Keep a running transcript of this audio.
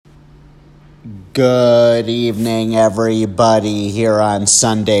Good evening, everybody, here on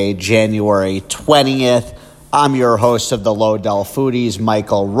Sunday, January 20th. I'm your host of the Lodell Foodies,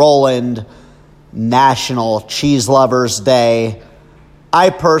 Michael Rowland. National Cheese Lovers Day. I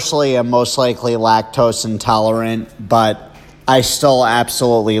personally am most likely lactose intolerant, but I still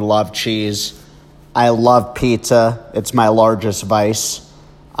absolutely love cheese. I love pizza. It's my largest vice.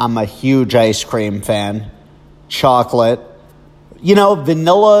 I'm a huge ice cream fan. Chocolate. You know,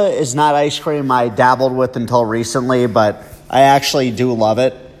 vanilla is not ice cream I dabbled with until recently, but I actually do love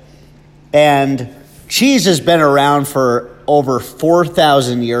it. And cheese has been around for over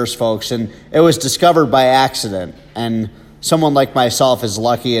 4,000 years, folks, and it was discovered by accident. And someone like myself is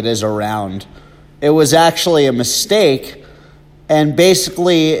lucky it is around. It was actually a mistake, and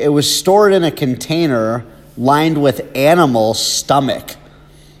basically it was stored in a container lined with animal stomach,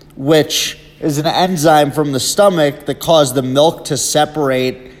 which is an enzyme from the stomach that caused the milk to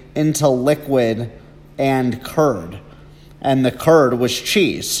separate into liquid and curd. And the curd was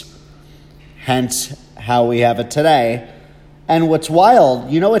cheese. Hence how we have it today. And what's wild,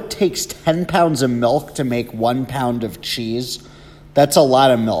 you know it takes 10 pounds of milk to make 1 pound of cheese? That's a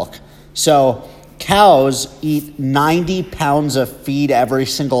lot of milk. So cows eat 90 pounds of feed every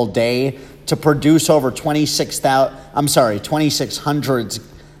single day to produce over 2,600.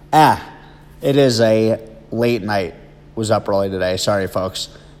 It is a late night. Was up early today. Sorry, folks.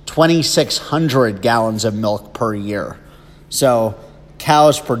 2,600 gallons of milk per year. So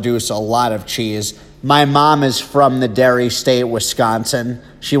cows produce a lot of cheese. My mom is from the dairy state, Wisconsin.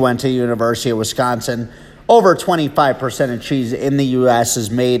 She went to the University of Wisconsin. Over 25% of cheese in the U.S.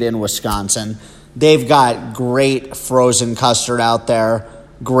 is made in Wisconsin. They've got great frozen custard out there,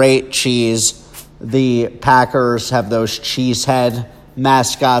 great cheese. The Packers have those cheesehead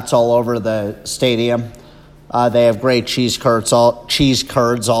mascots all over the stadium. They have great cheese curds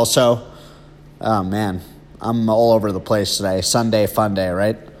also. Oh, man. I'm all over the place today. Sunday fun day,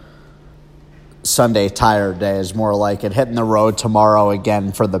 right? Sunday tired day is more like it. Hitting the road tomorrow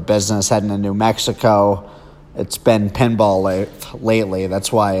again for the business, heading to New Mexico. It's been pinball lately.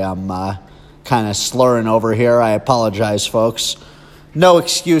 That's why I'm kind of slurring over here. I apologize, folks. No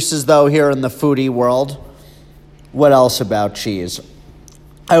excuses, though, here in the foodie world. What else about cheese?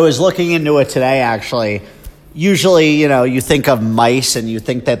 I was looking into it today, actually. Usually, you think of mice and you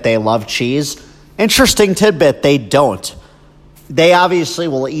think that they love cheese. Interesting tidbit, they don't. They obviously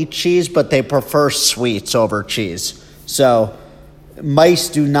will eat cheese, but they prefer sweets over cheese. So mice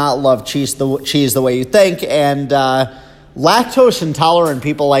do not love cheese the way you think. And lactose intolerant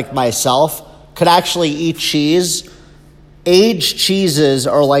people like myself could actually eat cheese. Aged cheeses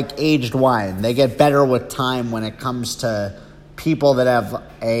are like aged wine. They get better with time when it comes to people that have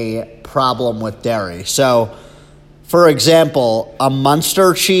a problem with dairy. So, for example, a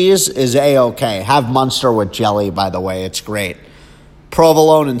Munster cheese is A-okay. Have Munster with jelly, by the way. It's great.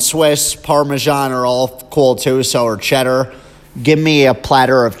 Provolone and Swiss, Parmesan are all cool too, so are cheddar. Give me a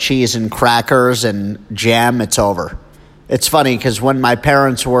platter of cheese and crackers and jam, it's over. It's funny because when my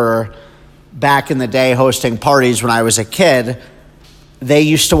parents were back in the day hosting parties when I was a kid, they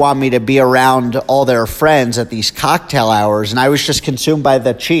used to want me to be around all their friends at these cocktail hours, and I was just consumed by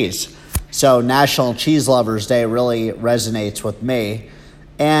the cheese. So National Cheese Lovers Day really resonates with me.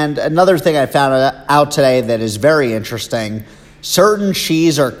 And another thing I found out today that is very interesting, certain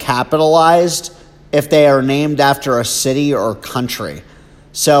cheese are capitalized if they are named after a city or country.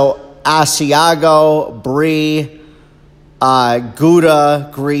 So Asiago, Brie, Gouda,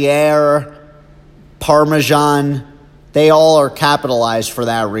 Gruyere, Parmesan, they all are capitalized for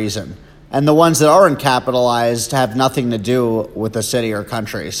that reason. And the ones that aren't capitalized have nothing to do with a city or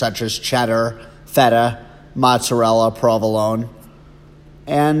country, such as cheddar, feta, mozzarella, provolone.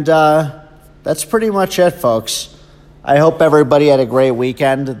 And that's pretty much it, folks. I hope everybody had a great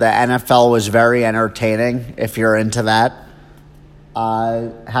weekend. The NFL was very entertaining, if you're into that.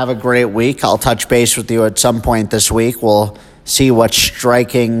 Have a great week. I'll touch base with you at some point this week. We'll see what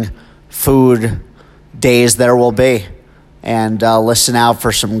striking food days there will be. And listen out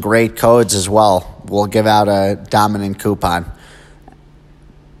for some great codes as well. We'll give out a dominant coupon.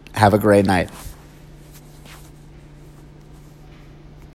 Have a great night.